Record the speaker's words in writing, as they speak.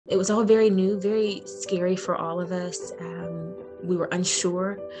It was all very new, very scary for all of us. We were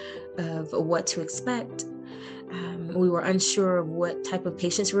unsure of what to expect. We were unsure of what type of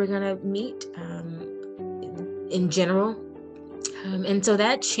patients we were going to meet in general. And so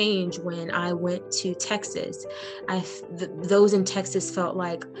that changed when I went to Texas. Those in Texas felt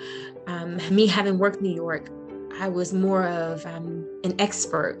like me having worked in New York, I was more of an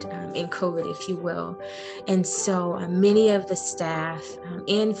expert in COVID, if you will. And so many of the staff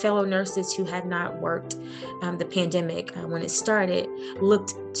and fellow nurses who had not worked the pandemic when it started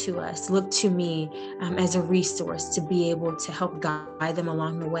looked to me as a resource to be able to help guide them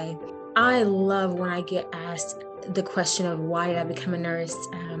along the way. I love when I get asked the question of why did I become a nurse?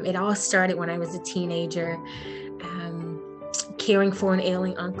 It all started when I was a teenager, caring for an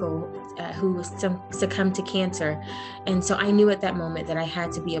ailing uncle who was succumbed to cancer. And so I knew at that moment that I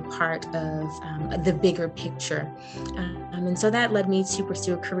had to be a part of the bigger picture. And so that led me to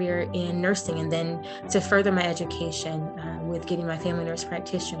pursue a career in nursing and then to further my education with getting my family nurse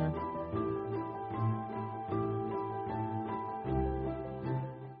practitioner.